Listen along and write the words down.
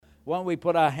Why don't we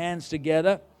put our hands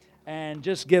together and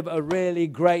just give a really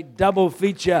great double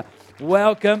feature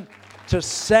welcome to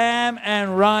Sam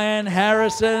and Ryan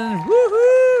Harrison.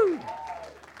 Woohoo!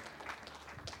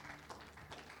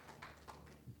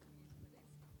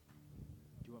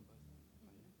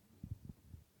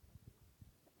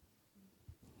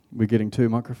 We're getting 2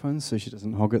 microphones so she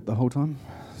doesn't hog it the whole time.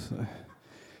 So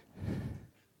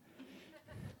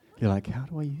you're like, how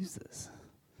do I use this?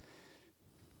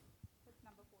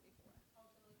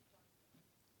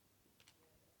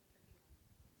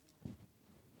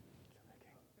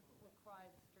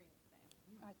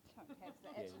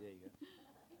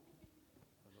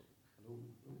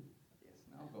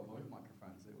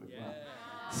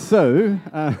 So,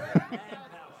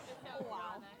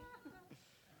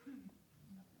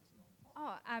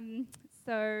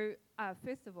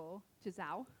 first of all,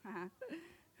 Giselle,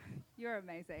 you're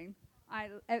amazing. I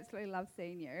absolutely love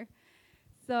seeing you.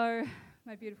 So,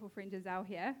 my beautiful friend Giselle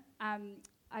here.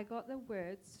 I got the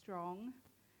words strong,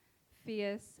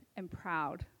 fierce, and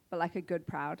proud, but like a good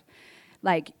proud.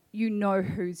 Like, you know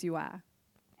whose you are.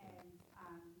 And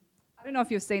I don't know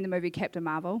if you've seen the movie Captain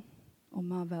Marvel or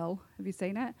Marvel. Have you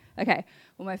seen it? Okay.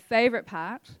 Well, my favorite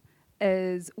part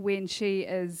is when she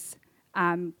is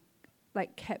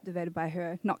captivated by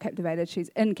her, not captivated, she's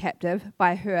in captive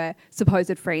by her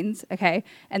supposed friends, okay?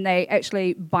 And they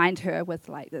actually bind her with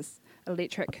like this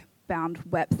electric bound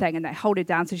whip thing and they hold her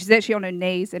down. So she's actually on her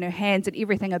knees and her hands and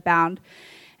everything are bound.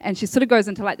 And she sort of goes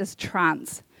into like this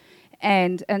trance.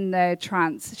 And in the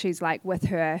trance, she's like with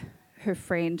her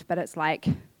friend, but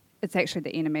it's actually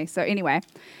the enemy. So anyway,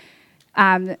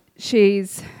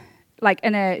 she's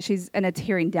in a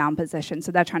tearing down position.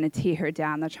 So they're trying to tear her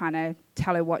down. They're trying to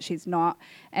tell her what she's not.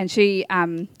 And she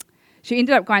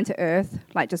ended up going to Earth,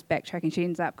 like just backtracking. She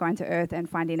ends up going to Earth and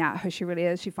finding out who she really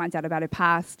is. She finds out about her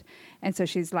past. And so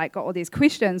she's like got all these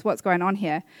questions, what's going on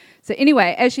here? So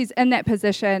anyway, as she's in that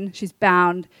position, she's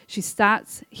bound, she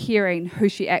starts hearing who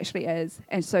she actually is.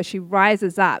 And so she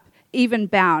rises up, even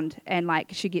bound, and like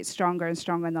she gets stronger and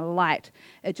stronger in the light.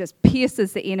 It just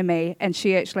pierces the enemy, and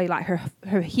she actually, like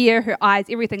her hair, her eyes,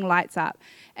 everything lights up.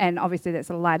 And obviously that's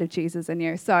the light of Jesus in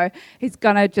you. So he's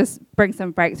going to just bring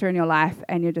some breakthrough in your life,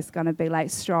 and you're just going to be like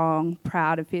strong,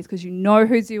 proud, and fierce because you know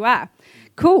whose you are.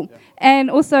 Cool. Yeah.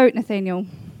 And also, Nathaniel,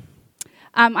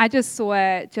 I just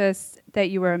saw just that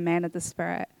you were a man of the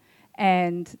Spirit,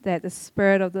 and that the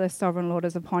Spirit of the Sovereign Lord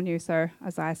is upon you, so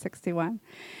Isaiah 61.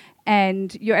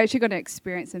 And you're actually going to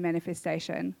experience a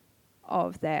manifestation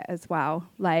of that as well.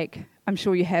 Like, I'm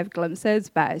sure you have glimpses,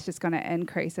 but it's just going to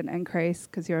increase and increase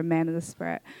because you're a man of the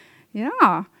Spirit.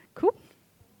 Yeah, cool.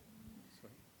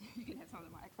 You can have some of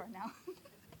the microphone now.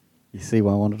 You see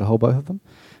why I wanted to hold both of them?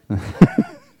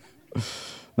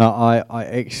 No, I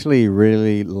actually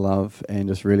really love and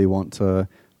just really want to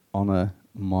honour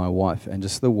my wife and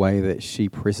just the way that she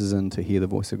presses in to hear the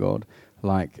voice of God.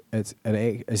 Like, it's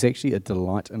actually a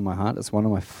delight in my heart. It's one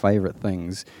of my favourite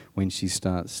things when she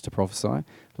starts to prophesy,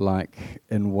 like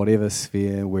in whatever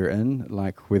sphere we're in,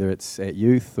 like whether it's at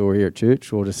youth or here at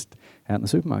church or just out in the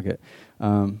supermarket.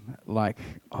 I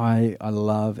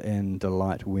love and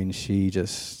delight when she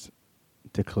just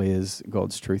declares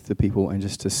God's truth to people and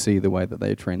just to see the way that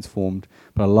they're transformed.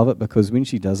 But I love it because when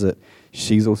she does it,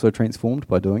 she's also transformed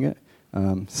by doing it.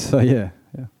 Yeah,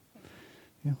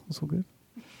 it's all good.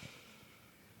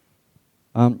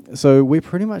 So we're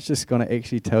pretty much just going to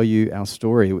actually tell you our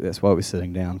story. That's why we're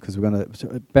sitting down, because we're going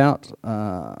to about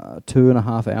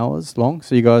 2.5 hours long.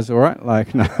 So you guys all right?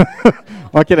 Like, no,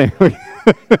 I'm kidding.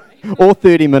 Or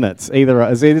 30 minutes, either.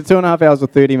 It's either 2.5 hours or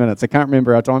 30 minutes. I can't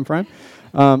remember our time frame.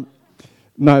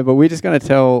 No, but we're just going to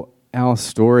tell our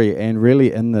story, and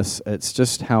really in this, it's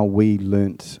just how we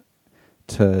learnt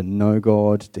to know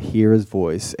God, to hear His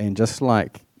voice, and just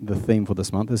like the theme for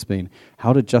this month has been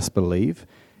how to just believe.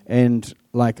 And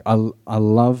like I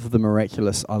love the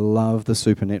miraculous, I love the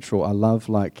supernatural, I love,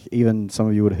 like, even some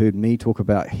of you would have heard me talk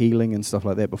about healing and stuff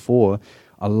like that before.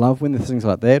 I love when there's things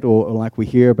like that, or like we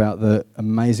hear about the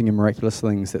amazing and miraculous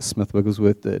things that Smith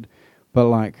Wigglesworth did. But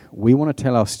like, we want to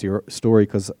tell our story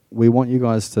because we want you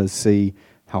guys to see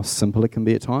how simple it can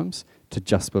be at times to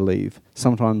just believe.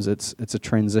 Sometimes it's a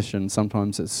transition,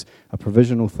 sometimes it's a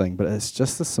provisional thing, but it's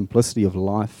just the simplicity of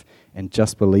life and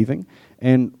just believing.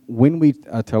 And when we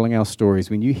are telling our stories,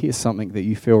 when you hear something that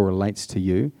you feel relates to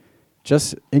you,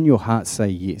 just in your heart say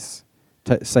yes.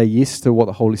 Say yes to what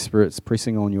the Holy Spirit's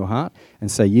pressing on your heart, and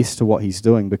say yes to what He's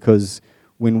doing, because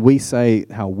when we say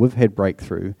how we've had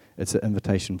breakthrough, it's an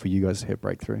invitation for you guys to have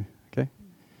breakthrough. Okay?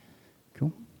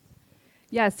 Cool?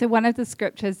 Yeah, so one of the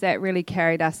scriptures that really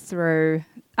carried us through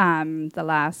the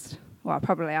last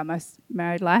probably our most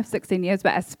married life, 16 years,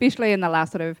 but especially in the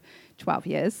last sort of 12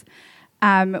 years,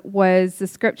 was the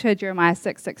scripture Jeremiah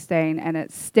 6:16, and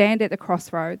it's stand at the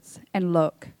crossroads and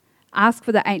look, ask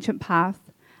for the ancient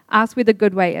path, ask where the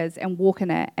good way is and walk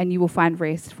in it, and you will find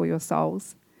rest for your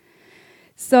souls.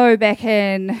 So back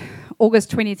in August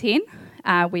 2010,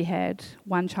 we had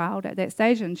one child at that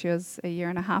stage, and she was a year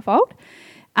and a half old.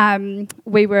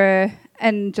 We were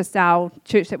in just our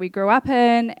church that we grew up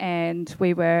in, and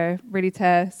we were ready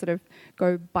to sort of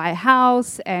go buy a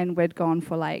house, and we'd gone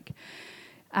for like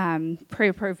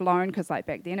pre-approved loan, because like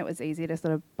back then it was easy to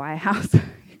sort of buy a house.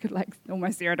 You could like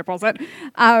almost zero deposit.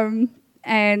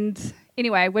 And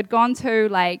anyway, we'd gone to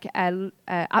like a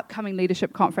upcoming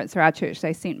leadership conference for our church.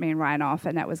 They sent me and Ryan off,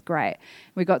 and that was great.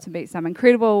 We got to meet some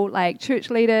incredible like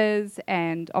church leaders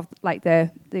and of like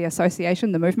the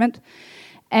association, the movement.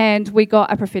 And we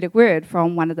got a prophetic word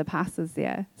from one of the pastors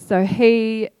there. So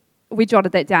we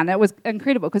jotted that down. It was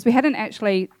incredible because we hadn't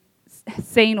actually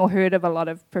seen or heard of a lot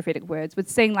of prophetic words. We'd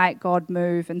seen like God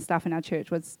move and stuff in our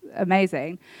church was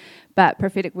amazing, but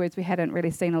prophetic words we hadn't really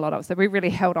seen a lot of. So we really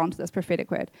held on to this prophetic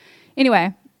word.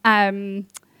 Anyway,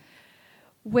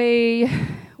 we're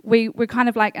kind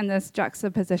of like in this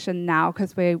juxtaposition now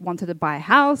because we wanted to buy a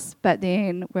house, but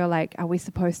then we're like, are we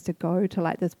supposed to go to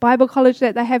like this Bible college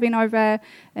that they're having over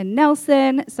in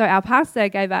Nelson? So our pastor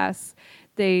gave us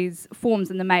these forms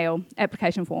in the mail,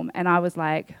 application form, and I was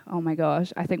like, oh my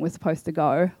gosh, I think we're supposed to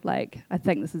go. Like, I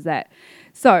think this is it.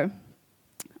 So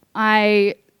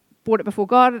I brought it before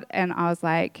God, and I was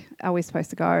like, are we supposed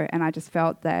to go? And I just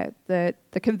felt that the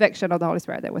conviction of the Holy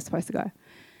Spirit that we're supposed to go.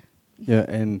 Yeah,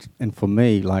 and for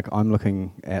me, like I'm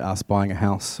looking at us buying a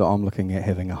house, so I'm looking at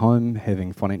having a home,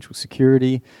 having financial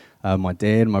security. My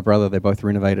dad and my brother, they both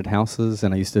renovated houses,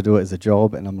 and I used to do it as a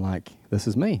job, and I'm like, this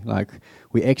is me. Like,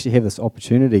 we actually have this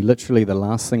opportunity. Literally, the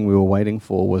last thing we were waiting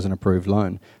for was an approved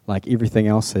loan. Like, everything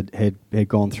else had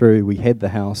gone through. We had the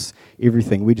house,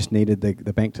 everything. We just needed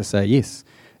the bank to say yes.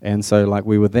 And so, like,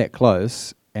 we were that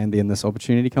close, and then this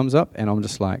opportunity comes up, and I'm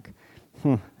just like,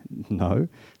 no.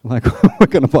 Like, we're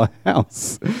going to buy a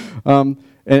house.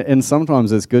 And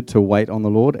sometimes it's good to wait on the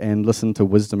Lord and listen to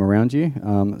wisdom around you.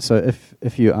 So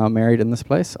if you are married in this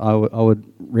place, I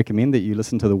would recommend that you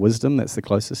listen to the wisdom that's the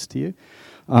closest to you.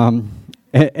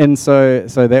 And so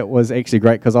that was actually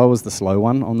great because I was the slow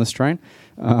one on this train.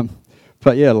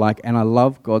 But yeah, like, and I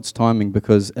love God's timing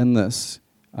because in this,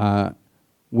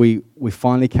 we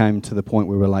finally came to the point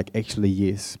where we're like, actually,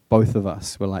 yes, both of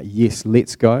us were like, yes,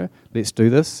 let's go, let's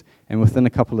do this. And within a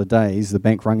couple of days, the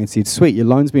bank rang and said, sweet, your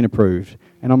loan's been approved.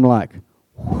 And I'm like,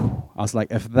 whew. I was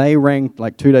like, if they rang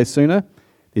like 2 days sooner,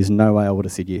 there's no way I would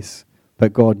have said yes.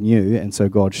 But God knew, and so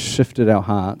God shifted our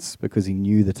hearts because he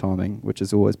knew the timing, which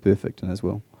is always perfect in his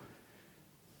will.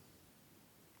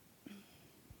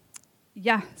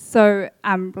 Yeah, so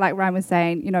like Ryan was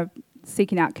saying, you know,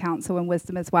 seeking out counsel and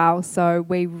wisdom as well. So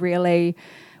we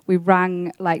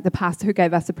rang like the pastor who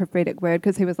gave us a prophetic word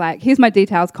because he was like, here's my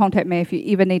details, contact me if you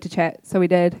ever need to chat. So we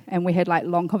did, and we had like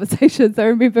long conversations. I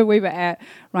remember we were at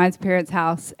Ryan's parents'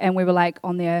 house and we were like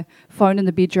on their phone in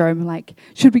the bedroom, like,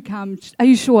 should we come? Are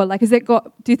you sure? Like, is that God?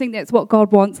 Do you think that's what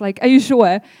God wants? Like, are you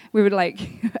sure? We were like,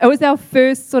 it was our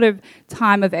first sort of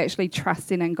time of actually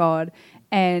trusting in God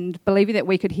and believing that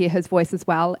we could hear his voice as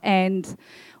well. And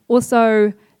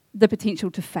also the potential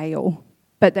to fail.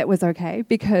 But that was okay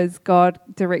because God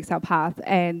directs our path.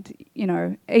 And, you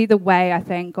know, either way, I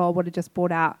think God would have just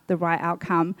brought out the right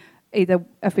outcome, either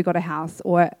if we got a house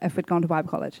or if we'd gone to Bible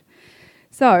college.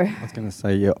 So I was going to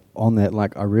say, yeah, on that,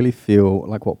 like, I really feel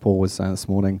like what Paul was saying this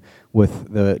morning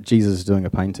with the Jesus doing a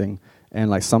painting.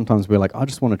 And, like, sometimes we're like, I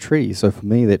just want a tree. So for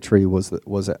me, that tree was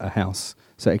a house.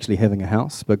 So actually having a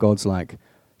house. But God's like,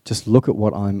 just look at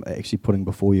what I'm actually putting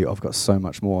before you. I've got so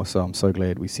much more. So I'm so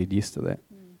glad we said yes to that.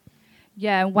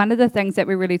 Yeah, one of the things that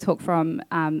we really took from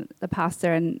the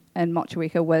pastor in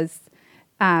Motueka was,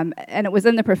 and it was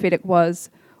in the prophetic, was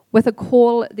with a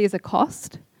call, there's a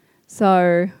cost.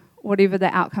 So whatever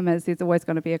the outcome is, there's always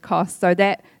going to be a cost. So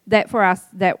that for us,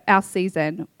 that our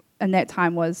season in that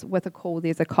time was with a call,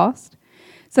 there's a cost.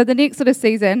 So the next sort of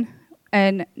season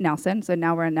in Nelson, so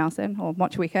now we're in Nelson, or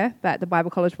Motueka, but the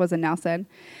Bible college was in Nelson,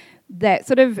 that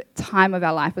sort of time of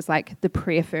our life was like the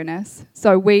prayer furnace.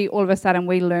 So we, all of a sudden,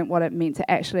 we learnt what it meant to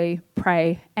actually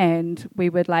pray, and we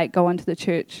would like go into the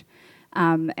church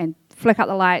and flick out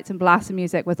the lights and blast the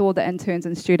music with all the interns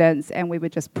and students, and we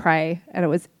would just pray, and it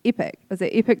was epic. It was an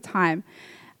epic time.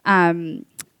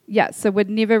 So we'd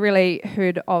never really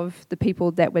heard of the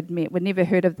people that we'd met. We'd never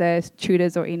heard of the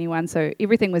tutors or anyone, so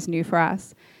everything was new for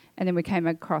us. And then we came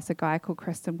across a guy called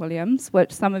Kristen Williams,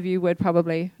 which some of you would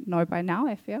probably know by now,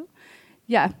 I feel.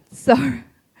 yeah, so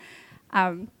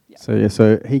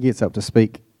So he gets up to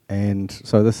speak, and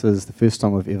so this is the first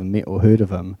time I've ever met or heard of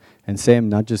him. And Sam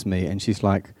nudges me, and she's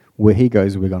like, "Where he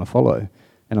goes, we're going to follow."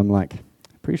 And I'm like,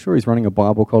 "Pretty sure he's running a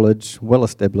Bible college, well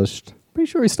established. Pretty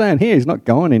sure he's staying here. He's not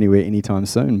going anywhere anytime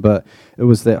soon." But it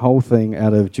was that whole thing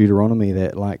out of Deuteronomy,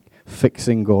 that like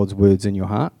fixing God's words in your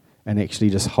heart and actually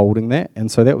just holding that.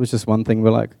 And so that was just one thing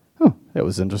we're like, oh, that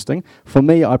was interesting. For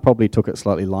me, I probably took it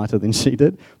slightly lighter than she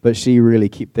did, but she really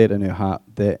kept that in her heart,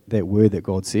 that word that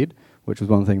God said, which was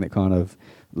one thing that kind of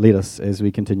led us as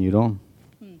we continued on.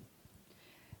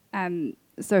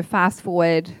 So fast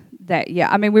forward that,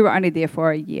 we were only there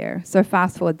for a year. So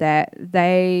fast forward that,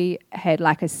 they had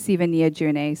like a 7-year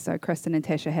journey. So Kristen and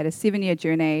Tasha had a 7-year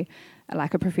journey,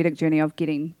 like a prophetic journey of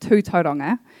getting to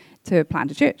Tauranga to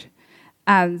plant a church.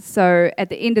 So at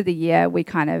the end of the year, we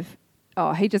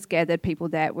he just gathered people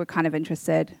that were kind of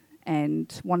interested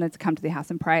and wanted to come to their house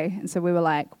and pray. And so we were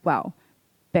like, well,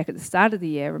 back at the start of the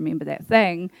year, remember that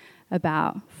thing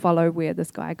about follow where this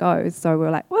guy goes. So we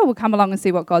were like, well, we'll come along and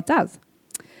see what God does.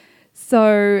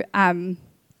 So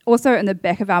also in the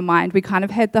back of our mind, we kind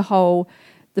of had the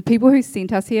people who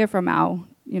sent us here from our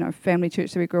family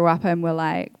church that we grew up in were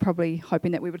like probably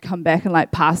hoping that we would come back and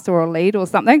like pastor or lead or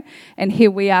something. And here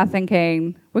we are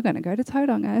thinking, we're going to go to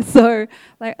Tauranga. So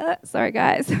like, sorry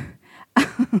guys.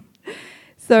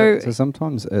 So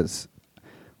sometimes it's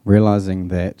realizing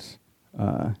that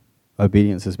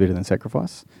obedience is better than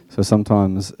sacrifice. So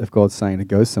sometimes if God's saying to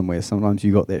go somewhere, sometimes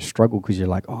you got that struggle because you're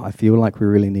like, oh, I feel like we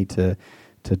really need to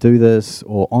do this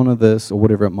or honor this or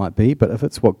whatever it might be. But if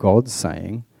it's what God's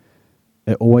saying,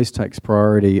 it always takes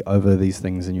priority over these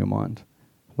things in your mind.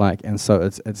 And so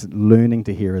it's learning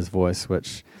to hear his voice,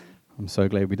 which I'm so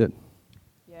glad we did.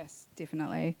 Yes,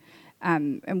 definitely.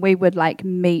 And we would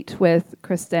meet with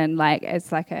Kristen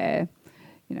as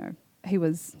he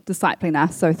was discipling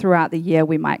us. So throughout the year,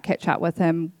 we might catch up with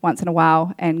him once in a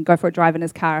while and go for a drive in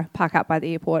his car, park up by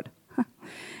the airport.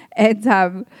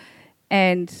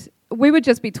 And we would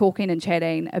just be talking and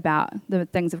chatting about the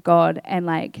things of God, and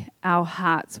our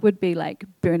hearts would be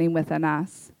burning within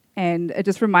us. And it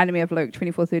just reminded me of Luke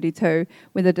 24:32,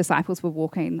 when the disciples were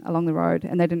walking along the road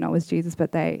and they didn't know it was Jesus,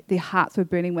 but their hearts were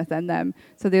burning within them.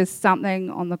 So there's something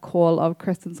on the call of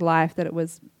Kristen's life that it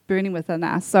was burning within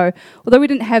us. So although we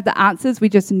didn't have the answers, we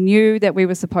just knew that we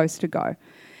were supposed to go.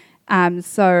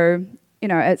 So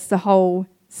it's the whole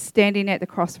standing at the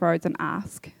crossroads and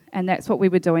ask. And that's what we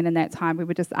were doing in that time. We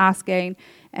were just asking,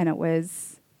 and it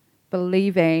was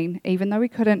believing, even though we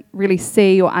couldn't really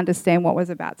see or understand what was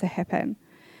about to happen.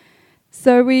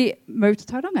 So we moved to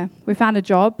Tauranga. We found a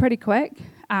job pretty quick.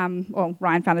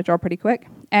 Ryan found a job pretty quick.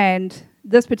 And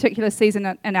this particular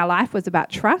season in our life was about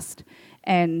trust.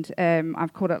 And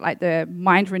I've called it the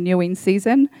mind-renewing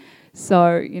season.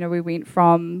 So, we went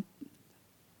from,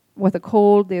 with a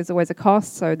call, there's always a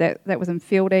cost. So that was in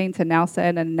Fielding to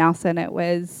Nelson. And Nelson, it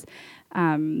was,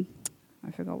 I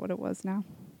forgot what it was now.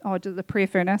 The prayer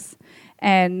furnace.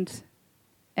 And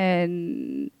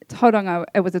in Tauranga,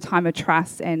 it was a time of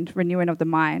trust and renewing of the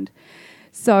mind.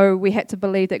 So we had to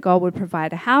believe that God would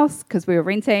provide a house because we were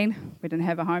renting. We didn't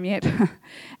have a home yet.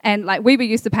 And we were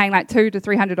used to paying $200 to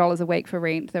 $300 a week for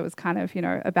rent. That was kind of,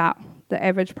 about the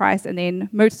average price. And then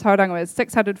moved to Tauranga was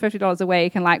 $650 a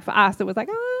week. And for us, it was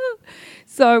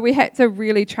So we had to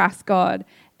really trust God.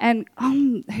 And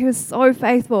he was so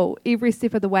faithful every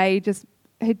step of the way.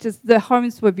 The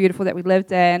homes were beautiful that we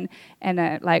lived in. And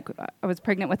I was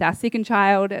pregnant with our second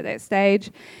child at that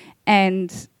stage.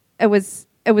 And it was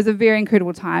a very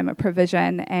incredible time of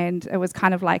provision, and it was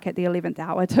kind of at the 11th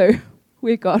hour too,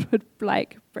 where God would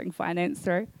bring finance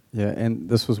through. Yeah, and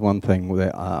this was one thing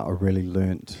that I really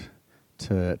learnt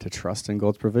to trust in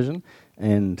God's provision,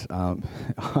 and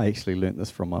I actually learnt this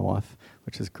from my wife,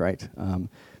 which is great,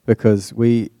 because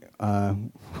we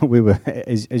were,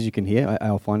 as you can hear,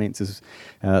 our finances,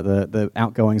 the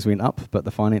outgoings went up, but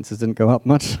the finances didn't go up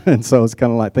much, and so it was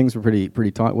kind of things were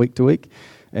pretty tight week to week.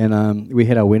 And we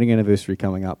had our wedding anniversary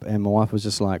coming up, and my wife was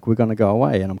just like, we're going to go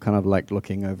away. And I'm kind of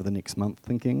looking over the next month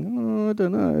thinking, I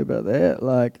don't know about that,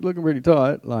 looking pretty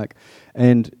tight.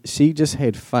 And she just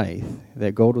had faith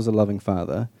that God was a loving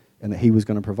father and that he was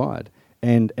going to provide.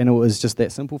 And it was just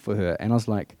that simple for her. And I was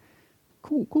like,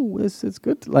 cool, it's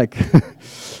good. You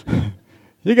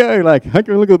go, I can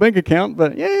look at the bank account,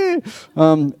 but yeah.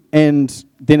 And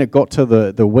then it got to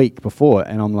the week before,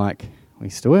 and I'm like, we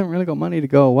still haven't really got money to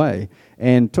go away.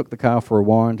 And took the car for a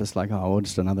warrant, just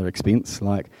just another expense,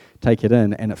 take it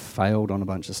in, and it failed on a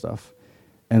bunch of stuff.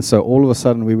 And so all of a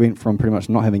sudden we went from pretty much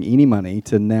not having any money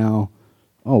to now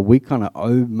oh, we kind of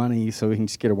owe money so we can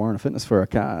just get a warrant of fitness for our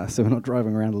car, so we're not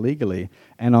driving around illegally.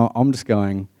 And I'm just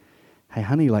going, hey,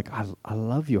 honey, like, I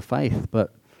love your faith,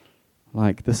 but,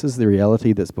 like, this is the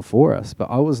reality that's before us. But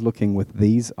I was looking with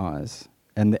these eyes,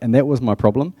 and that was my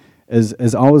problem, is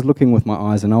I was looking with my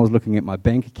eyes, and I was looking at my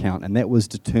bank account, and that was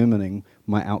determining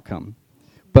my outcome.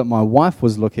 But my wife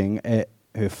was looking at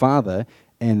her father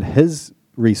and his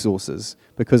resources,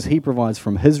 because he provides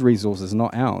from his resources,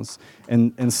 not ours.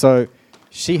 And so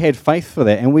she had faith for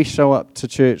that. And we show up to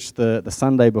church the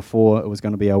Sunday before it was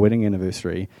going to be our wedding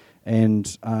anniversary. And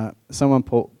someone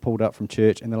pulled up from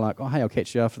church, and they're like, oh, hey, I'll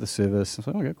catch you after the service. I was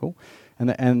like, okay, cool.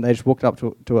 And they just walked up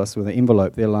to us with an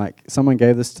envelope. They're like, someone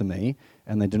gave this to me,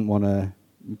 and they didn't want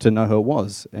to know who it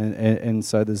was. And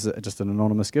so there's just an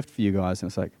anonymous gift for you guys. And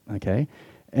it's like, okay.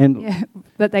 And yeah,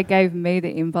 but they gave me the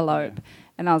envelope,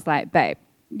 and I was like, babe,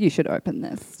 you should open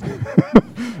this.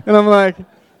 And I'm like,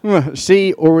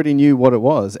 she already knew what it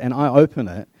was, and I open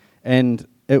it, and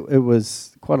it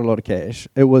was quite a lot of cash.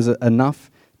 It was enough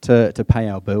to pay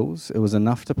our bills. It was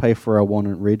enough to pay for our one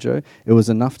at Reggio. It was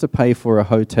enough to pay for a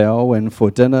hotel and for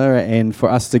dinner and for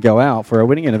us to go out for our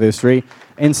wedding anniversary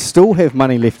and still have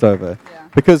money left over. Yeah.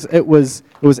 Because it was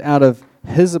out of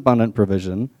his abundant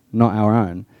provision, not our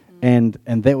own. And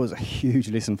that was a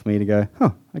huge lesson for me to go,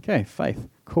 okay, faith,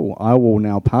 cool. I will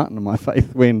now partner my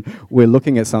faith when we're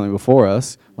looking at something before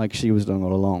us, like she was doing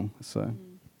all along. So,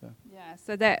 yeah.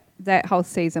 So that whole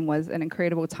season was an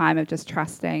incredible time of just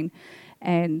trusting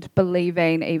and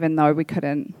believing, even though we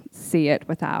couldn't see it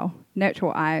with our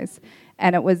natural eyes.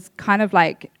 And it was kind of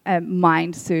like a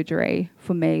mind surgery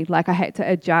for me. Like, I had to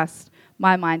adjust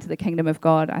my mind to the kingdom of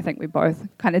God. I think we both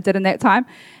kind of did in that time.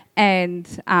 And,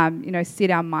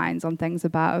 set our minds on things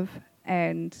above.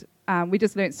 And we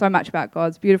just learnt so much about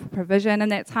God's beautiful provision in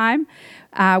that time.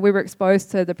 We were exposed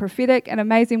to the prophetic in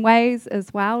amazing ways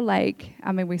as well.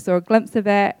 We saw a glimpse of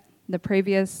it in the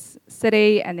previous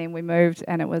city, and then we moved,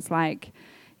 and it was like,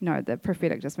 the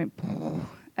prophetic just went,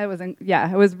 it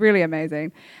was really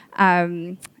amazing.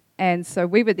 And so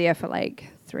we were there for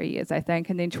 3 years, I think,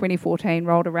 and then 2014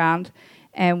 rolled around,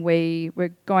 and we were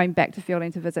going back to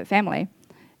Fielding to visit family.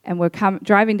 And we're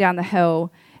driving down the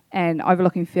hill and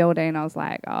overlooking Fielding. I was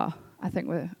like, oh, I think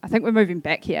we're moving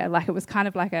back here. Like, it was kind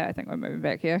of like I think we're moving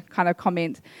back here kind of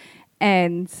comment.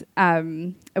 And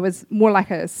it was more like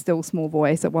a still small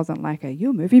voice. It wasn't like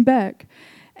you're moving back.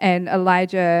 And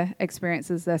Elijah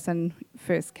experiences this in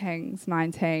 1 Kings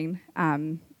 19.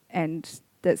 And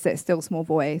that's that still small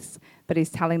voice. But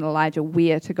he's telling Elijah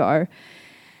where to go.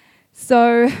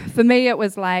 So for me, it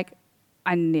was like,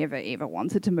 I never, ever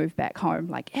wanted to move back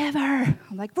home, ever.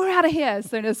 I'm like, we're out of here. As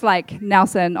soon as,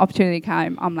 Nelson opportunity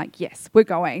came, I'm like, yes, we're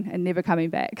going and never coming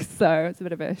back. So it's a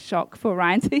bit of a shock for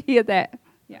Ryan to hear that.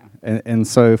 Yeah. And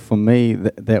so for me,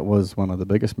 that was one of the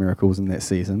biggest miracles in that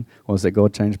season, was that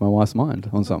God changed my wife's mind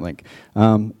on something.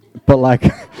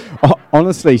 But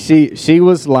honestly, she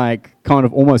was kind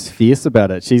of almost fierce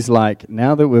about it. She's like,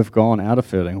 now that we've gone out of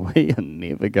Fielding, we are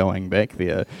never going back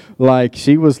there.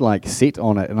 She was set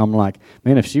on it. And I'm like,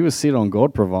 man, if she was set on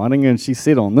God providing and she's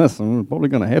set on this, it's probably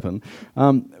going to happen.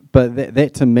 But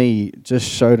that to me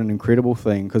just showed an incredible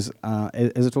thing, because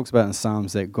as it talks about in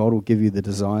Psalms, that God will give you the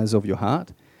desires of your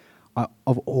heart.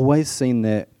 I've always seen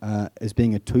that as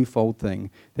being a twofold thing,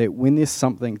 that when there's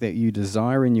something that you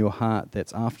desire in your heart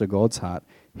that's after God's heart,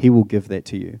 He will give that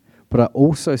to you. But I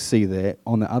also see that,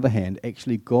 on the other hand,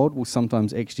 actually God will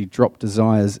sometimes actually drop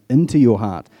desires into your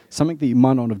heart, something that you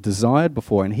might not have desired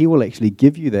before, and He will actually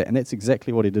give you that. And that's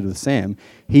exactly what He did with Sam.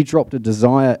 He dropped a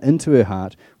desire into her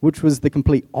heart, which was the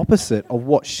complete opposite of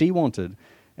what she wanted.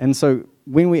 And so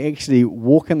when we actually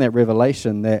walk in that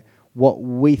revelation, that what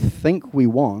we think we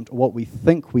want, what we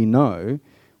think we know,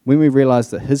 when we realize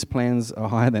that His plans are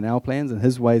higher than our plans and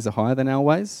His ways are higher than our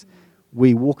ways,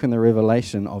 we walk in the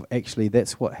revelation of actually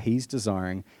that's what He's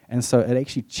desiring. And so it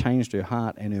actually changed her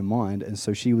heart and her mind, and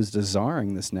so she was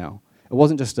desiring this now. It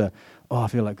wasn't just I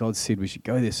feel like God said we should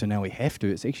go there, so now we have to.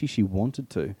 It's actually she wanted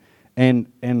to. And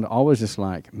I was just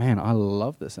like, man, I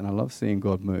love this, and I love seeing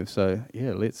God move. So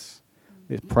yeah, let's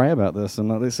pray about this, and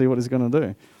let's see what He's going to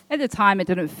do. At the time, it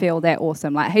didn't feel that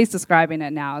awesome. He's describing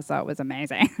it now, so it was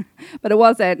amazing. But it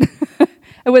wasn't.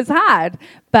 It was hard.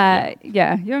 But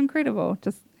yeah, you're incredible.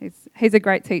 Just he's a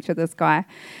great teacher, this guy.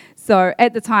 So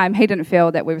at the time, he didn't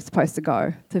feel that we were supposed to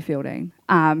go to Fielding.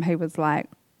 He was like,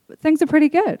 things are pretty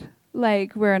good.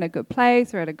 We're in a good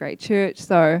place. We're at a great church.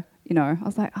 So, I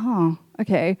was like, oh,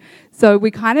 okay. So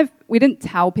we didn't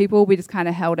tell people. We just kind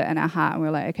of held it in our heart. And we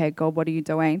were like, okay, God, what are you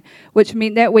doing? Which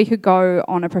meant that we could go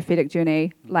on a prophetic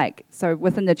journey. So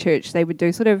within the church, they would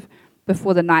do sort of,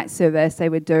 before the night service, they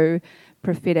would do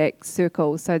prophetic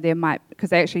circles. So there might, because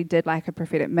they actually did like a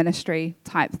prophetic ministry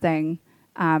type thing,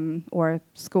 or a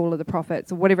school of the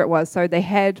prophets or whatever it was. So they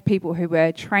had people who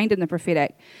were trained in the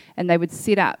prophetic, and they would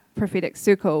set up prophetic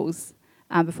circles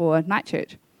before night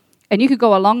church. And you could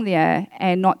go along there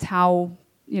and not tell,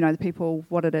 the people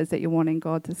what it is that you're wanting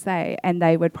God to say, and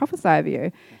they would prophesy over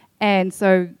you. And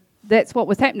so that's what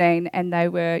was happening, and they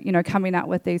were, coming up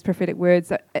with these prophetic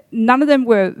words. None of them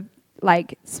were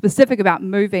like specific about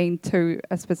moving to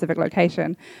a specific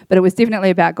location, but it was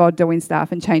definitely about God doing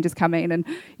stuff and changes coming, and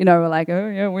we're like, oh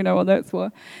yeah, we know what that's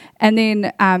for. And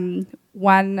then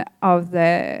one of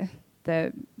the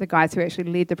guys who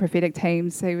actually led the prophetic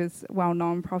teams, he was a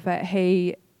well-known prophet,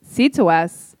 he said to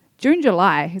us June,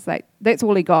 July, he's like, that's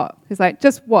all he got. He's like,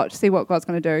 just watch, see what God's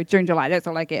going to do. June, July, that's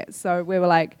all I get. So we were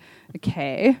like,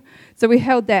 okay. So we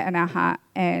held that in our heart,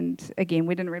 and again,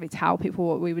 we didn't really tell people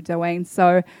what we were doing.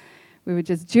 So we were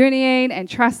just journeying and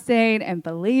trusting and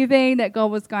believing that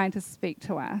God was going to speak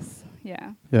to us.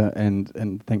 Yeah. Yeah,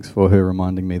 and thanks for her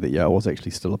reminding me that, I was actually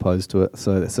still opposed to it.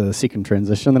 So that's a second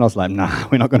transition. Then I was like, nah,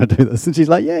 we're not going to do this. And she's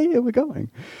like, yeah, we're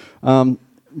going.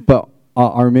 But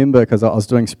I remember, because I was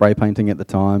doing spray painting at the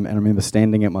time, and I remember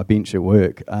standing at my bench at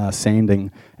work,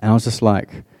 sanding, and I was just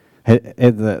like, had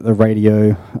the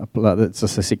radio, it's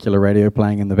just a secular radio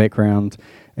playing in the background,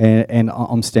 and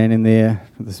I'm standing there,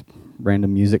 this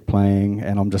random music playing,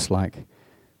 and I'm just like,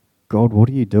 God, what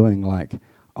are you doing? Like,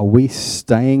 are we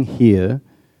staying here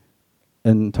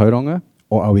in Tauranga,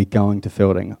 or are we going to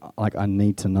Fielding? Like, I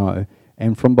need to know.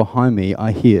 And from behind me,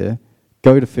 I hear,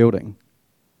 go to Fielding.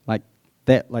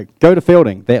 Go to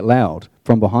Fielding, that loud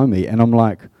from behind me. And I'm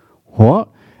like, what?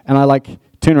 And I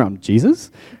turn around,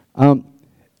 Jesus?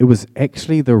 It was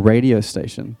actually the radio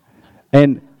station.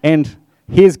 And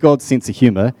here's God's sense of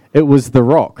humor. It was The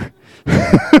Rock.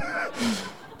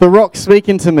 The Rock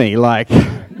speaking to me,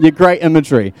 your great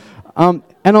imagery. And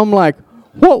I'm like,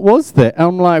 what was that? And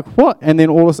I'm like, what? And then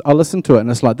I listened to it,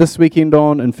 and it's like, this weekend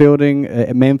on in Fielding,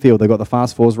 at Manfield, they got the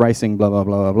Fast Fours racing, blah, blah,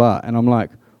 blah, blah, blah. And I'm like,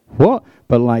 what?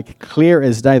 But clear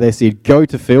as day, they said, go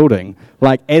to Fielding,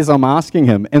 as I'm asking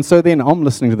him. And so then I'm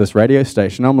listening to this radio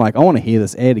station. I'm like, I want to hear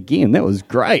this ad again. That was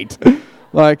great.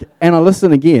 And I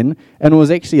listened again, and it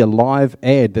was actually a live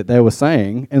ad that they were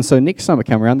saying. And so next time I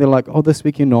come around, they're like, oh, this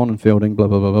weekend on in Fielding, blah,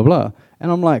 blah, blah, blah, blah. And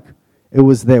I'm like, it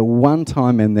was that one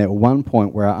time and that one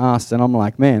point where I asked, and I'm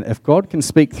like, man, if God can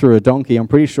speak through a donkey, I'm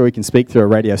pretty sure he can speak through a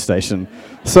radio station.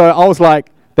 So I was like,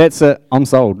 that's it. I'm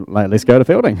sold. Let's go to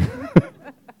Fielding.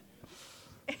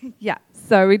 Yeah,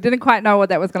 so we didn't quite know what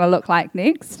that was going to look like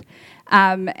next.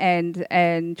 And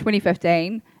in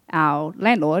 2015, our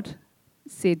landlord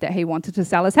said that he wanted to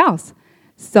sell his house.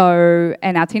 So,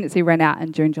 and our tenancy ran out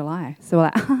in June, July. So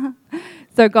we're like,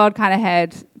 so God kind of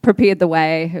had prepared the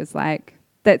way. He was like,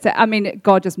 that's it. I mean,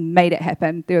 God just made it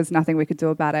happen. There was nothing we could do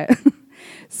about it.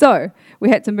 So we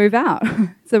had to move out.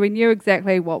 So we knew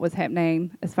exactly what was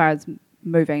happening as far as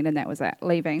moving, and that was it,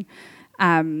 leaving.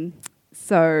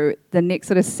 So the next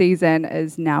sort of season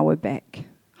is now we're back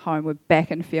home, we're back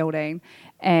in Fielding,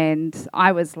 and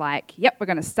I was like, yep, we're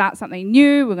going to start something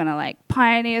new, we're going to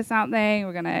pioneer something,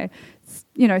 we're going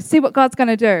to, see what God's going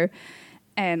to do.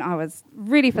 And I was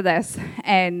ready for this.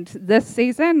 And this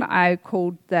season I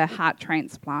called the heart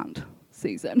transplant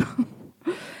season.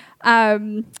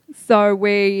 So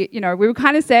we were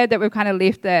kind of sad that we've kind of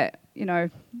left that,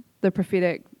 the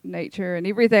prophetic nature and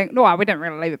everything. No, we didn't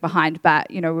really leave it behind, but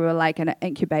we were like in an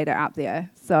incubator up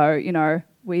there. So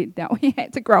we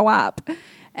had to grow up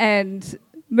and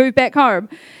move back home.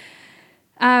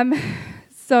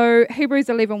 So Hebrews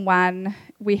 11:1,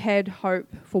 we had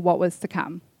hope for what was to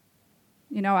come.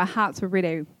 Our hearts were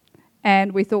ready,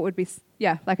 and we thought would be,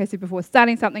 like I said before,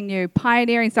 starting something new,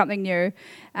 pioneering something new.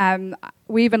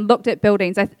 We even looked at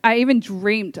buildings. I even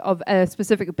dreamed of a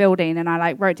specific building, and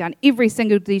I wrote down every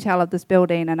single detail of this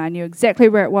building, and I knew exactly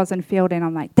where it was in Fielding.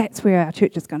 I'm like, that's where our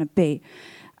church is going to be.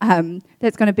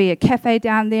 There's going to be a cafe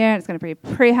down there, and it's going to be a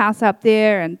prayer house up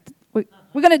there, and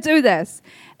we're going to do this.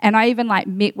 And I even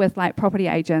met with property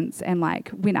agents and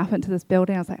went up into this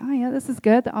building. I was like, oh yeah, this is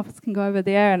good. The office can go over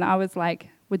there. And I was like,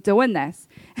 we're doing this.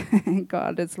 And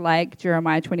God is like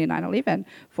Jeremiah 29:11.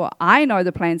 For I know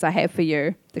the plans I have for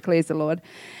you, declares the Lord.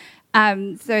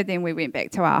 So then we went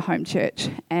back to our home church.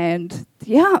 And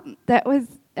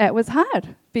it was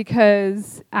hard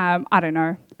because, I don't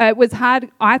know. It was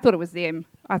hard. I thought it was them.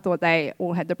 I thought they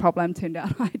all had the problem. Turned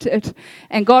out I did.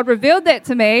 And God revealed that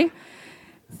to me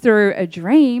through a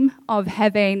dream of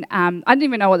having, I didn't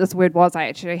even know what this word was. I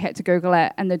actually had to Google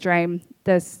it. In the dream,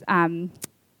 this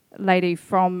lady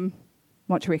from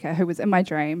Motueka, who was in my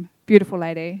dream, beautiful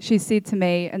lady, she said to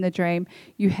me in the dream,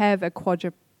 you have a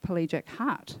quadriplegic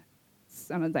heart.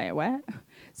 Some of they aware.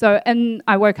 So, and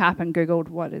I woke up and Googled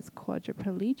what does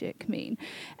quadriplegic mean,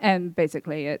 and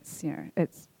basically it's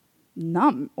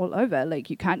numb all over, like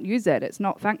you can't use it, it's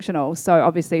not functional. So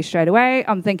obviously straight away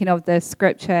I'm thinking of the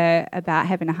scripture about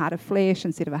having a heart of flesh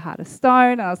instead of a heart of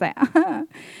stone, and I was like,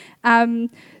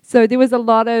 so there was a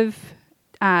lot of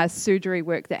surgery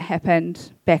work that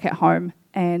happened back at home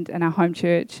and in our home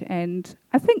church, and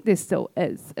I think there still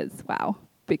is as well,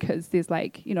 because there's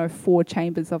 4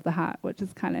 chambers of the heart, which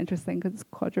is kind of interesting because it's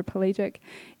quadriplegic.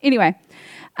 Anyway,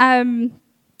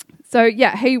 so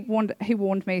yeah, he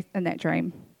warned me in that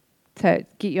dream to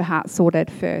get your heart sorted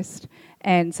first.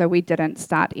 And so we didn't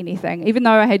start anything. Even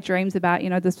though I had dreams about,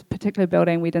 this particular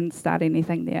building, we didn't start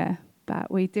anything there.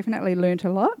 But we definitely learned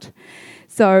a lot.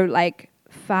 So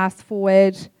fast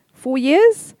forward 4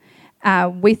 years,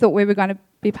 we thought we were going to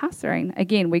be pastoring.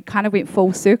 Again, we kind of went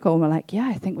full circle and we're like, yeah,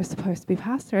 I think we're supposed to be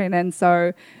pastoring. And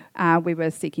so we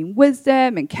were seeking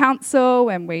wisdom and counsel,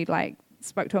 and we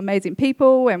spoke to amazing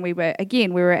people, and we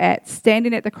were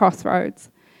standing at the crossroads.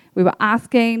 We were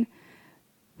asking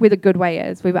where the good way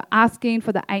is. We were asking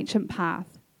for the ancient path,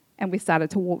 and we started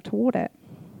to walk toward it.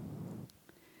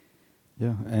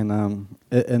 Yeah, and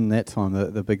in that time,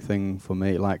 the big thing for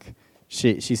me,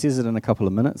 she says it in a couple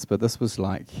of minutes, but this was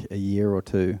a year or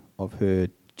two of her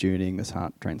journeying this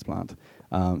heart transplant.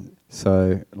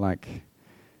 So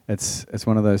it's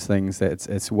one of those things that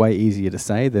it's way easier to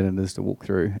say than it is to walk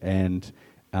through. And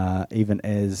even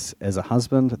as a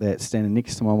husband that's standing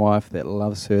next to my wife, that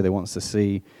loves her, that wants to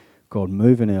see God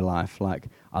move in her life,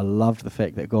 I loved the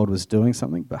fact that God was doing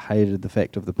something, but hated the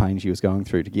fact of the pain she was going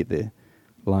through to get there.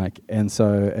 And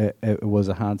so it was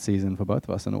a hard season for both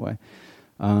of us in a way.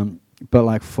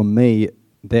 But for me,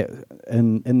 that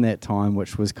in that time,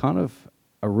 which was kind of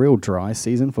a real dry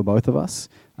season for both of us,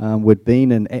 we'd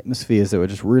been in atmospheres that were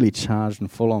just really charged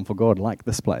and full on for God, like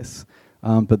this place.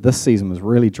 But this season was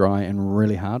really dry and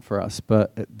really hard for us.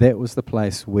 But that was the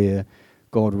place where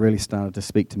God really started to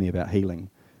speak to me about healing,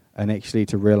 and actually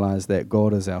to realize that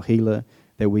God is our healer,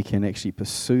 that we can actually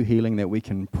pursue healing, that we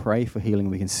can pray for healing,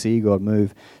 we can see God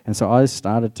move. And so I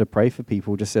started to pray for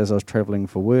people just as I was traveling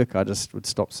for work. I just would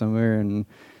stop somewhere and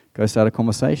go start a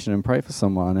conversation and pray for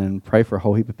someone and pray for a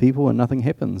whole heap of people, and nothing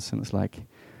happens. And it's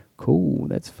cool,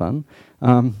 that's fun.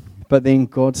 But then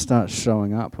God starts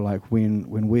showing up, when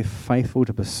we're faithful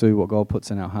to pursue what God puts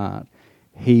in our heart,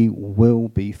 He will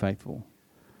be faithful.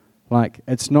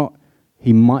 It's not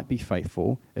He might be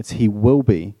faithful, it's He will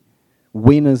be.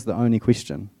 When is the only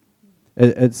question.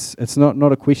 It's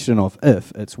not a question of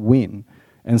if, it's when.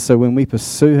 And so when we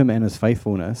pursue Him and His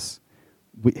faithfulness,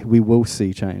 we will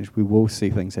see change. We will see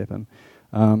things happen.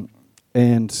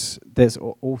 And that's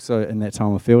also in that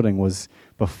time of fielding was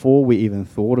before we even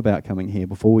thought about coming here,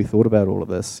 before we thought about all of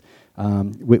this,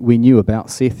 we knew about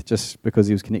Seth just because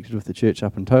he was connected with the church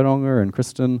up in Tauranga and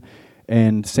Kristen.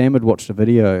 And Sam had watched a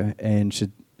video and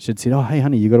she'd said, oh, hey,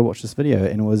 honey, you got to watch this video.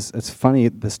 And it's funny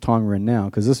at this time we're in now,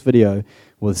 because this video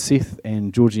was Seth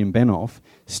and Georgie and Banoff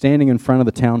standing in front of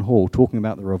the town hall talking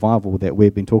about the revival that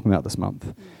we've been talking about this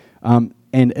month.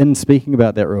 And in speaking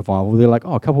about that revival, they're like,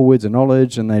 oh, a couple of words of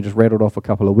knowledge, and they just rattled off a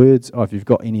couple of words. Oh, if you've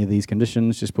got any of these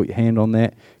conditions, just put your hand on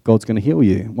that. God's going to heal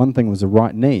you. One thing was the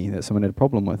right knee that someone had a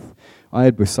problem with. I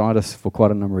had bursitis for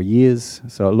quite a number of years,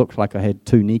 so it looked like I had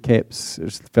 2 kneecaps. It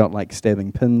just felt like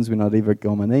stabbing pins when I'd ever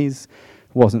go on my knees.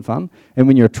 It wasn't fun. And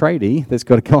when you're a tradie that's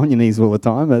got to go on your knees all the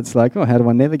time, it's like, oh, how do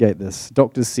I navigate this?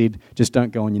 Doctors said, just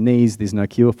don't go on your knees. There's no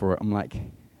cure for it. I'm like,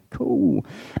 cool.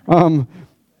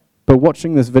 But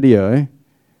watching this video,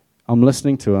 I'm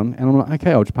listening to him, and I'm like,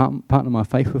 okay, I'll just partner my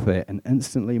faith with that. And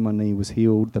instantly my knee was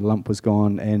healed, the lump was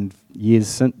gone, and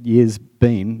years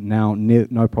been, now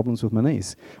no problems with my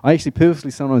knees. I actually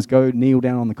purposely sometimes go kneel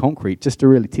down on the concrete just to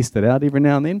really test it out every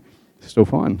now and then. Still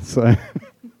fine. So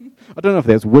I don't know if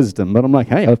that's wisdom, but I'm like,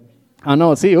 hey, I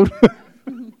know it's healed.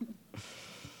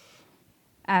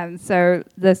 So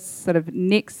this sort of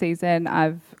next season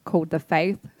I've called the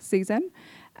faith season.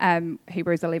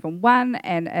 Hebrews 11:1,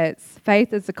 and it's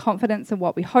faith is the confidence in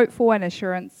what we hope for and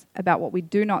assurance about what we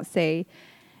do not see.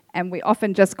 And we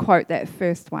often just quote that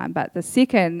first one, but the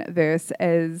second verse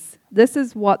is, this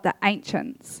is what the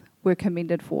ancients were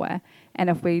commended for.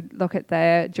 And if we look at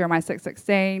the Jeremiah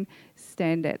 6:16,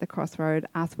 stand at the crossroad,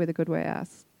 ask where the good way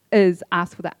is,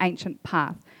 ask for the ancient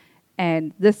path.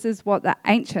 And this is what the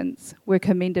ancients were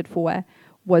commended for,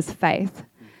 was faith.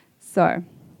 So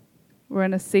we're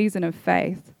in a season of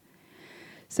faith.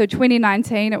 So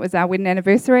 2019, it was our wedding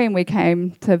anniversary, and we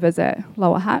came to visit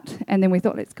Lower Hutt, and then we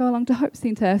thought, let's go along to Hope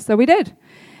Centre. So we did.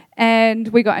 And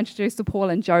we got introduced to Paul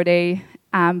and Jody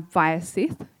via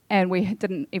Seth, And we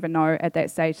didn't even know at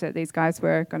that stage that these guys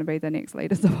were going to be the next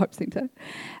leaders of Hope Centre.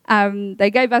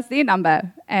 They gave us their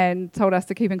number and told us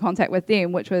to keep in contact with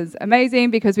them, which was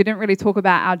amazing because we didn't really talk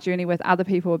about our journey with other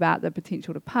people about the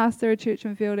potential to pastor a church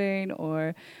in Fielding,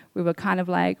 or we were kind of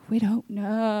like, we don't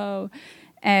know.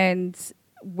 And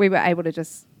we were able to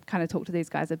just kind of talk to these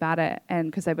guys about it,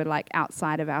 and because they were like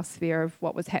outside of our sphere of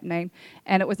what was happening.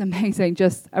 And it was amazing,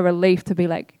 just a relief to be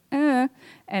like,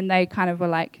 and they kind of were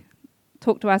like,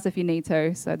 talk to us if you need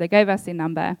to. So they gave us their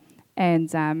number,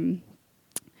 and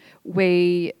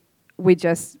we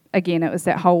just, again, it was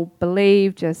that whole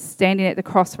believe, just standing at the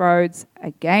crossroads.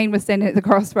 Again, we're standing at the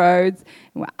crossroads,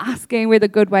 and we're asking where the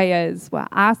good way is. We're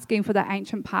asking for the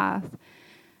ancient path.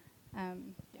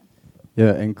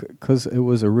 Yeah, and because it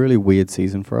was a really weird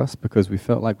season for us, because we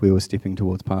felt like we were stepping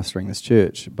towards pastoring this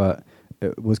church, but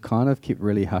it was kind of kept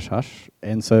really hush-hush,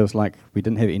 and so it was like we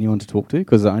didn't have anyone to talk to,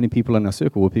 because the only people in our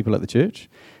circle were people at the church,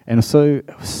 and so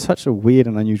it was such a weird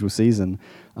and unusual season.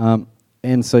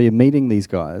 And so you're meeting these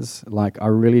guys, like I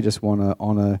really just want to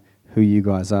honour who you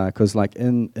guys are, because like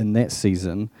in that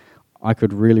season, I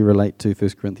could really relate to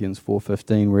 1 Corinthians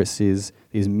 4:15, where it says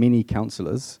there's many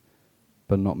counsellors,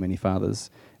 but not many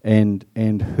fathers. And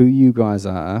who you guys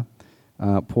are,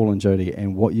 Paul and Jody,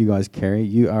 and what you guys carry,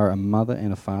 you are a mother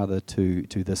and a father to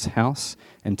this house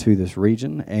and to this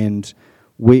region. And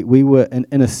we were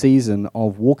in a season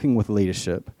of walking with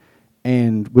leadership,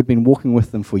 and we'd been walking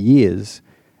with them for years.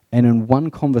 And in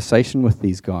one conversation with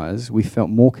these guys, we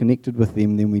felt more connected with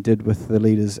them than we did with the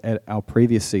leaders at our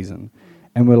previous season.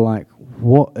 And we're like,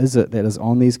 what is it that is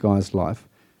on these guys' life?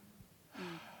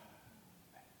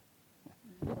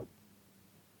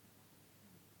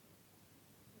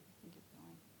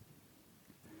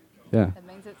 Yeah. It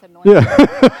means it's annoying.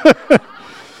 Yeah.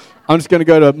 I'm just going to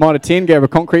go to Mitre 10, grab a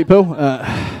concrete pill.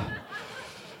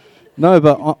 No,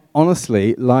 but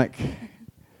honestly, like,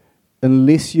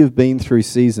 unless you've been through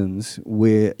seasons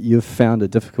where you've found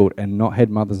it difficult and not had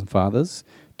mothers and fathers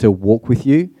to walk with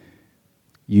you,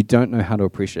 you don't know how to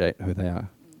appreciate who they are.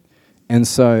 And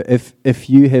so if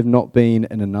you have not been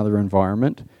in another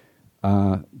environment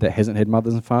that hasn't had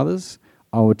mothers and fathers,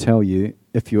 I would tell you,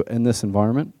 if you're in this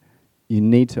environment, you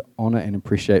need to honour and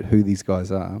appreciate who these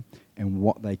guys are and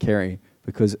what they carry,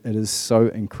 because it is so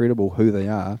incredible who they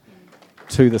are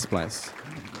to this place.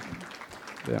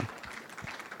 Yeah.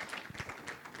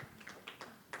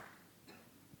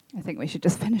 I think we should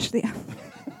just finish there.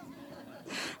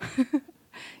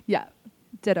 Yeah,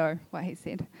 ditto what he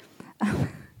said.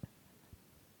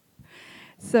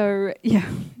 So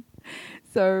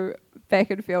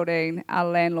back in Fielding, our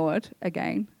landlord,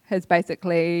 again, has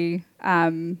basically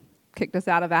kicked us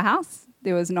out of our house.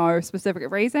 There was no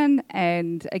specific reason,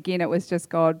 and again, it was just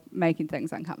God making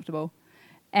things uncomfortable.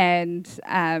 And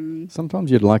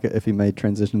sometimes you'd like it if he made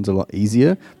transitions a lot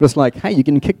easier, but it's like, hey, you're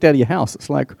getting kicked out of your house. It's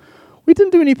like, we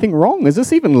didn't do anything wrong. Is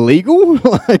this even legal?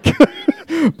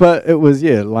 But it was,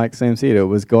 like Sam said, it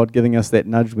was God giving us that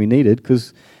nudge we needed,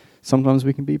 because sometimes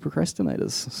we can be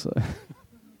procrastinators. So.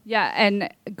 Yeah, and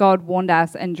God warned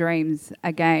us in dreams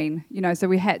again, so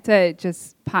we had to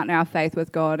just partner our faith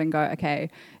with God and go,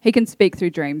 okay, he can speak through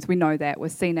dreams. We know that.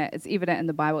 We've seen it. It's evident in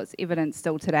the Bible. It's evident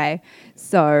still today.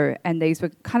 So, and these were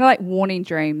kind of like warning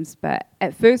dreams, but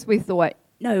at first we thought,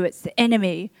 no, it's the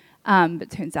enemy. But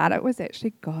turns out it was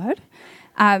actually God.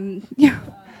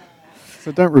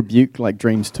 So don't rebuke like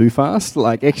dreams too fast.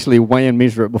 Like actually weigh and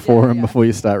measure it before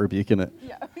you start rebuking it.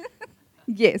 Yeah.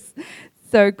 Yes.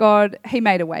 So God, he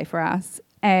made a way for us,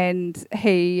 and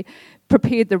he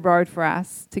prepared the road for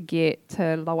us to get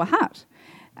to Lower Hutt.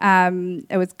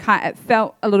 It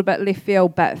felt a little bit left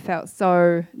field, but it felt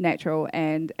so natural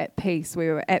and at peace. We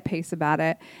were at peace about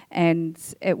it, and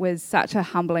it was such a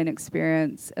humbling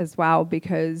experience as well,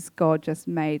 because God just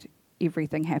made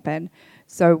everything happen.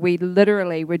 So we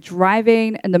literally were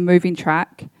driving in the moving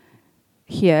truck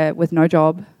here with no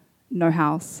job, no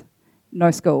house,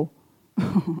 no school.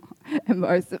 And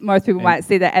most people might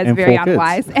see that as very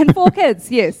unwise. And 4 kids,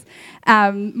 yes.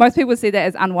 Most people see that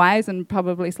as unwise and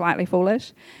probably slightly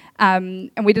foolish.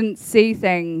 And we didn't see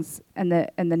things in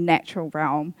the natural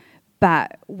realm,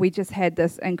 but we just had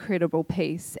this incredible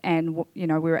peace. And we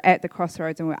were at the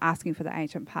crossroads, and we were asking for the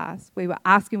ancient path. We were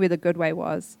asking where the good way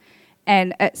was.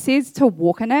 And it says to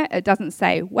walk in it. It doesn't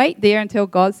say wait there until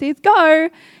God says go.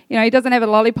 He doesn't have a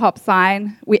lollipop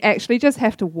sign. We actually just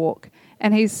have to walk.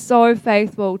 And he's so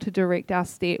faithful to direct our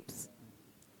steps.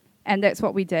 And that's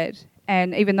what we did.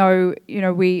 And even though,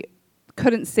 we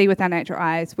couldn't see with our natural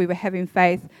eyes, we were having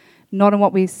faith, not in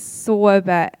what we saw,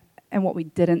 but in what we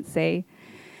didn't see.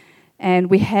 And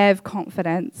we have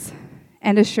confidence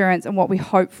and assurance in what we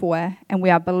hope for, and we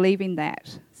are believing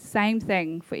that same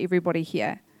thing for everybody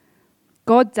here.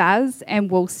 God does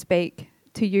and will speak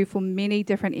to you for many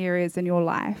different areas in your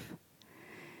life.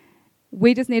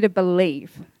 We just need to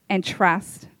believe and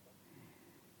trust.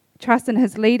 Trust in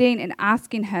his leading and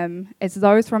asking him, as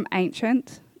those from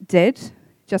ancient did,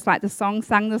 just like the song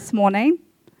sung this morning.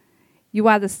 You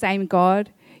are the same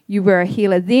God. You were a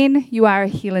healer then, you are a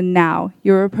healer now.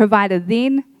 You were a provider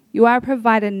then, you are a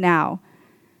provider now.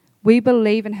 We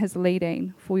believe in his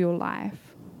leading for your life.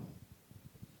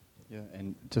 Yeah,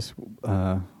 and just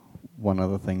one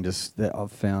other thing just that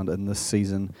I've found in this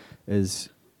season is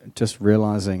just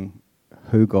realizing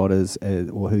who God is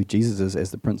or who Jesus is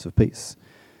as the Prince of Peace.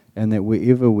 And that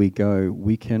wherever we go,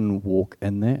 we can walk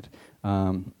in that.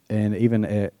 And even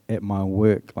at my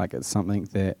work, like it's something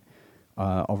that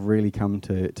I've really come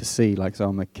to see. Like, so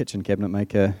I'm a kitchen cabinet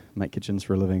maker, make kitchens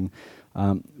for a living.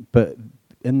 But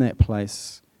in that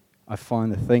place, I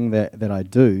find the thing that I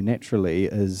do naturally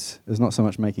is not so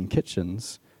much making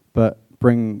kitchens, but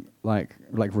bring like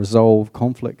resolve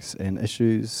conflicts and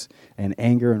issues and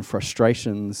anger and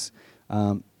frustrations.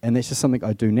 And that's just something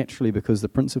I do naturally because the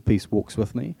Prince of Peace walks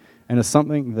with me. And it's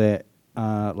something that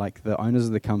like the owners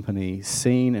of the company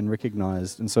seen and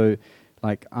recognized. And so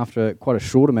like after quite a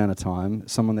short amount of time,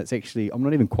 someone that's actually, I'm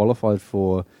not even qualified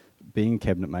for being a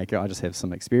cabinet maker, I just have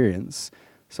some experience.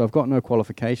 So I've got no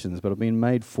qualifications, but I've been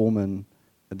made foreman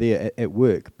there at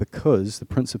work because the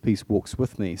Prince of Peace walks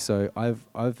with me. So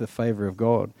I've the favour of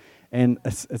God. And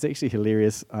it's actually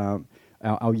hilarious.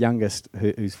 Our youngest,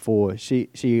 who's 4,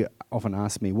 she often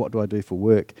asks me, what do I do for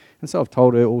work? And so I've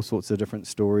told her all sorts of different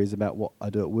stories about what I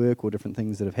do at work or different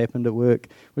things that have happened at work,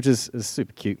 which is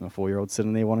super cute, my 4-year-old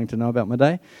sitting there wanting to know about my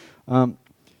day.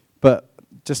 But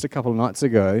just a couple of nights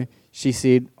ago, she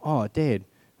said, oh, Dad,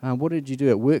 what did you do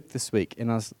at work this week?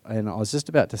 And I was just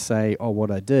about to say, oh,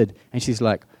 what I did. And she's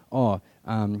like, oh,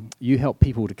 you help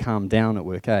people to calm down at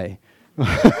work, eh?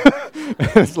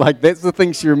 It's like that's the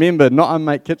thing she remembered. Not I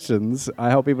make kitchens. I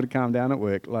help people to calm down at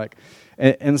work. Like,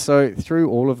 and so through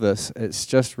all of this, it's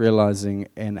just realizing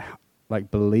and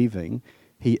like believing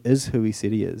he is who he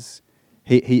said he is.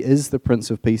 He is the Prince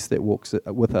of Peace that walks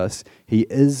with us. He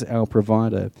is our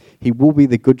provider. He will be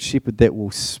the good shepherd that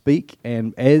will speak,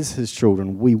 and as his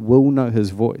children, we will know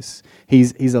his voice.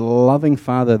 He's a loving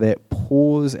father that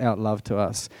pours out love to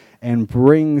us and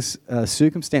brings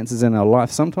circumstances in our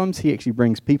life. Sometimes he actually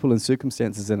brings people and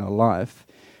circumstances in our life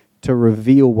to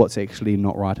reveal what's actually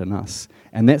not right in us.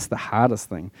 And that's the hardest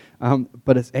thing.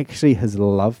 But it's actually his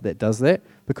love that does that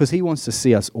because he wants to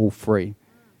see us all free.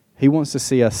 He wants to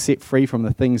see us set free from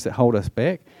the things that hold us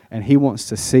back, and he wants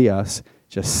to see us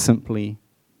just simply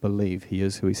believe he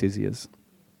is who he says he is.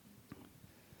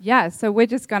 Yeah, so we're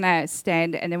just going to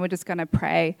stand and then we're just going to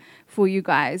pray for you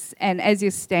guys. And as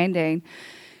you're standing,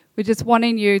 we're just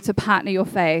wanting you to partner your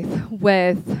faith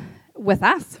with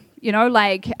us. You know,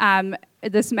 like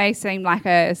this may seem like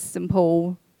a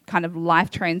simple kind of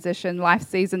life transition, life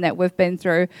season that we've been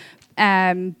through.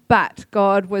 But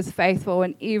God was faithful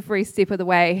in every step of the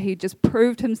way. He just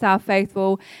proved himself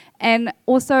faithful. And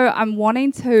also I'm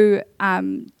wanting to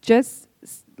just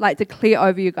like declare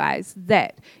over you guys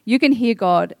that you can hear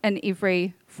God in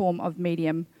every form of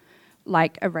medium,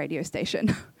 like a radio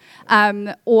station.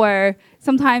 Or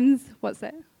sometimes, what's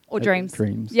that? Or dreams.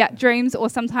 Dreams. Yeah, dreams, or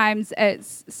sometimes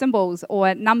it's symbols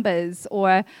or numbers,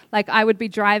 or like I would be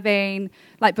driving,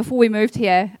 like before we moved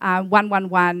here,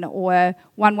 111 or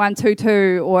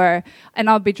 1122, and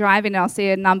I'll be driving and I'll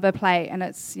see a number plate and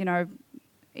it's, you know,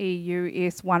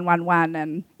 EUS 111,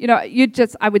 and you know,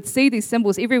 I would see these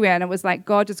symbols everywhere, and it was like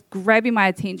God just grabbing my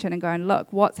attention and going,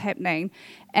 look, what's happening?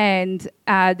 And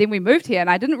then we moved here and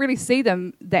I didn't really see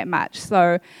them that much.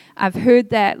 So I've heard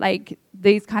that like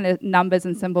these kind of numbers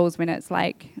and symbols, when it's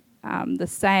like the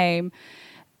same,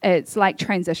 it's like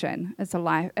transition.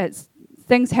 It's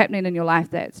things happening in your life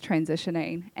that's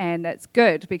transitioning, and it's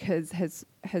good because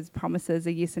his promises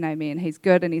are yes and amen. He's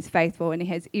good and he's faithful and he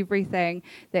has everything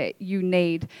that you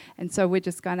need. And so we're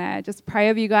just gonna pray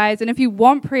over you guys. And if you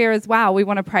want prayer as well, we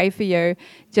want to pray for you,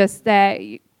 just that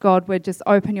God would just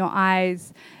open your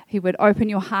eyes, he would open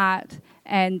your heart,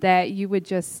 and that you would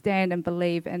just stand and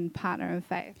believe and partner in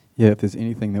faith. Yeah, if there's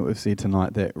anything that we've said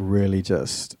tonight that really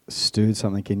just stirred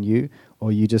something in you,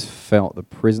 or you just felt the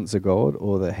presence of God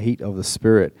or the heat of the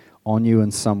Spirit on you in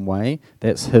some way,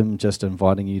 that's him just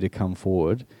inviting you to come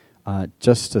forward,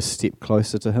 just to step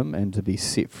closer to him and to be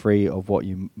set free of what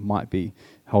you might be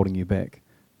holding you back.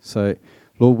 So,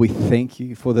 Lord, we thank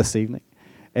you for this evening.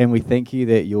 And we thank you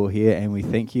that you're here, and we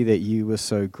thank you that you were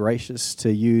so gracious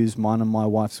to use mine and my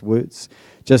wife's words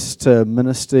just to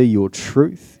minister your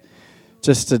truth,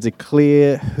 just to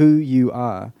declare who you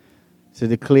are, to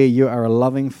declare you are a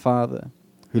loving Father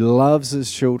who loves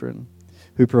his children,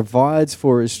 who provides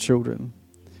for his children,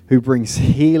 who brings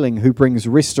healing, who brings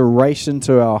restoration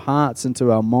to our hearts and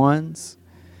to our minds.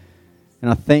 And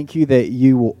I thank you that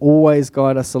you will always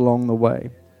guide us along the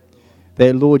way.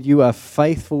 That, Lord, you are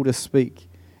faithful to speak,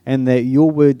 and that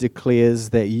your word declares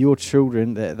that your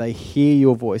children, that they hear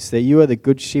your voice, that you are the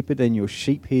good shepherd and your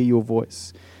sheep hear your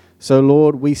voice. So,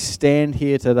 Lord, we stand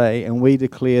here today and we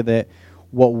declare that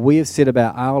what we have said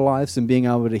about our lives and being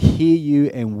able to hear you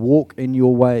and walk in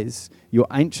your ways, your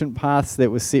ancient paths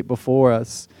that were set before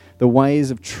us, the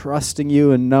ways of trusting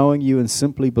you and knowing you and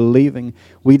simply believing,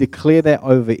 we declare that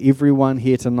over everyone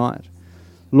here tonight.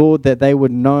 Lord, that they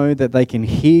would know that they can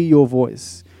hear your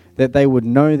voice, that they would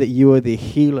know that you are their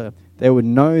healer, they would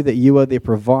know that you are their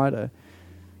provider.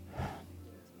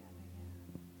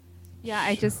 Yeah,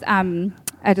 I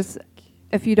just,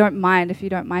 if you don't mind,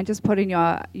 just putting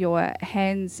your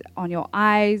hands on your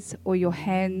eyes or your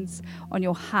hands on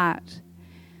your heart.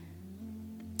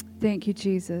 Thank you,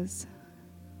 Jesus.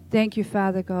 Thank you,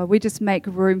 Father God. We just make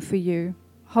room for you.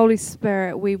 Holy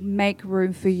Spirit, we make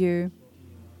room for you.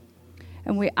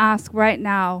 And we ask right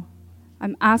now,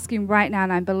 I'm asking right now,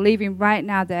 and I'm believing right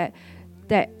now that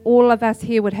all of us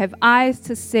here would have eyes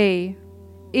to see,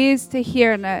 ears to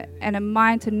hear, and a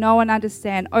mind to know and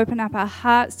understand. Open up our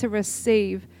hearts to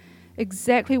receive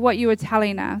exactly what you are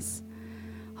telling us.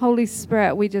 Holy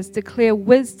Spirit, we just declare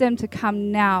wisdom to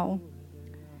come now.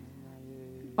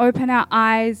 Open our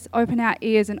eyes, open our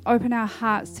ears, and open our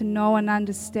hearts to know and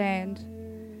understand.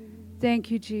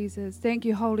 Thank you, Jesus. Thank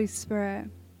you, Holy Spirit.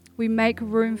 We make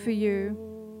room for you.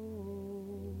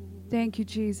 Thank you,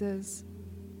 Jesus.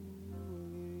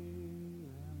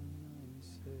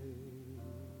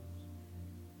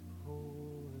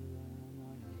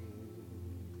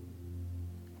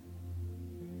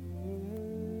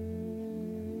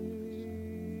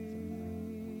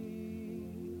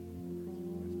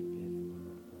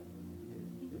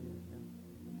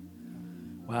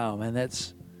 Wow, man,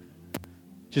 that's...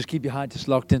 Just keep your heart just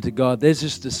locked into God. There's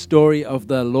just the story of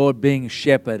the Lord being a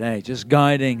shepherd, just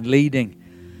guiding, leading.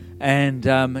 And,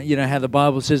 you know, how the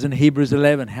Bible says in Hebrews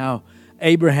 11, how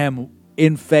Abraham,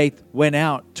 in faith, went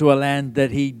out to a land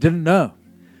that he didn't know.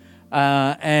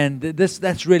 And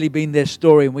that's really been their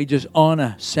story. And we just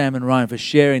honor Sam and Ryan for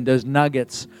sharing those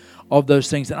nuggets of those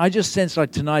things. And I just sense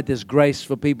like tonight there's grace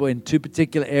for people in two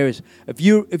particular areas. If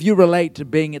you relate to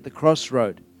being at the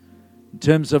crossroad, in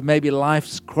terms of maybe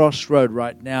life's crossroad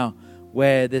right now,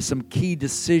 where there's some key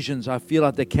decisions, I feel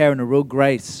like they're carrying a real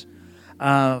grace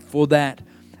for that.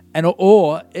 And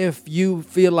or if you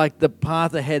feel like the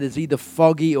path ahead is either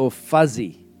foggy or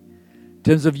fuzzy, in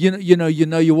terms of you know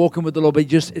you're walking with the Lord, but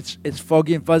it's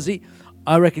foggy and fuzzy,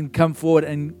 I reckon come forward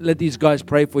and let these guys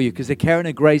pray for you, because they're carrying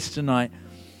a grace tonight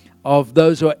of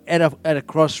those who are at a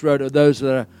crossroad, or those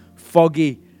that are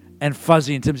foggy and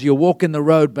fuzzy in terms of you're walking the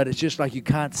road, but it's just like you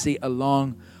can't see a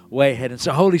long way ahead. And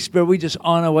so, Holy Spirit, we just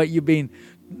honor what you've been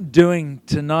doing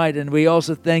tonight, and we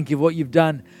also thank you for what you've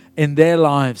done in their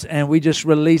lives. And we just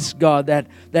release, God,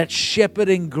 that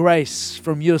shepherding grace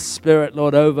from your Spirit,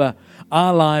 Lord, over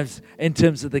our lives in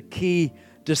terms of the key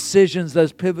decisions,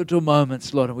 those pivotal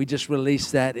moments, Lord. And we just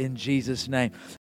release that in Jesus' name.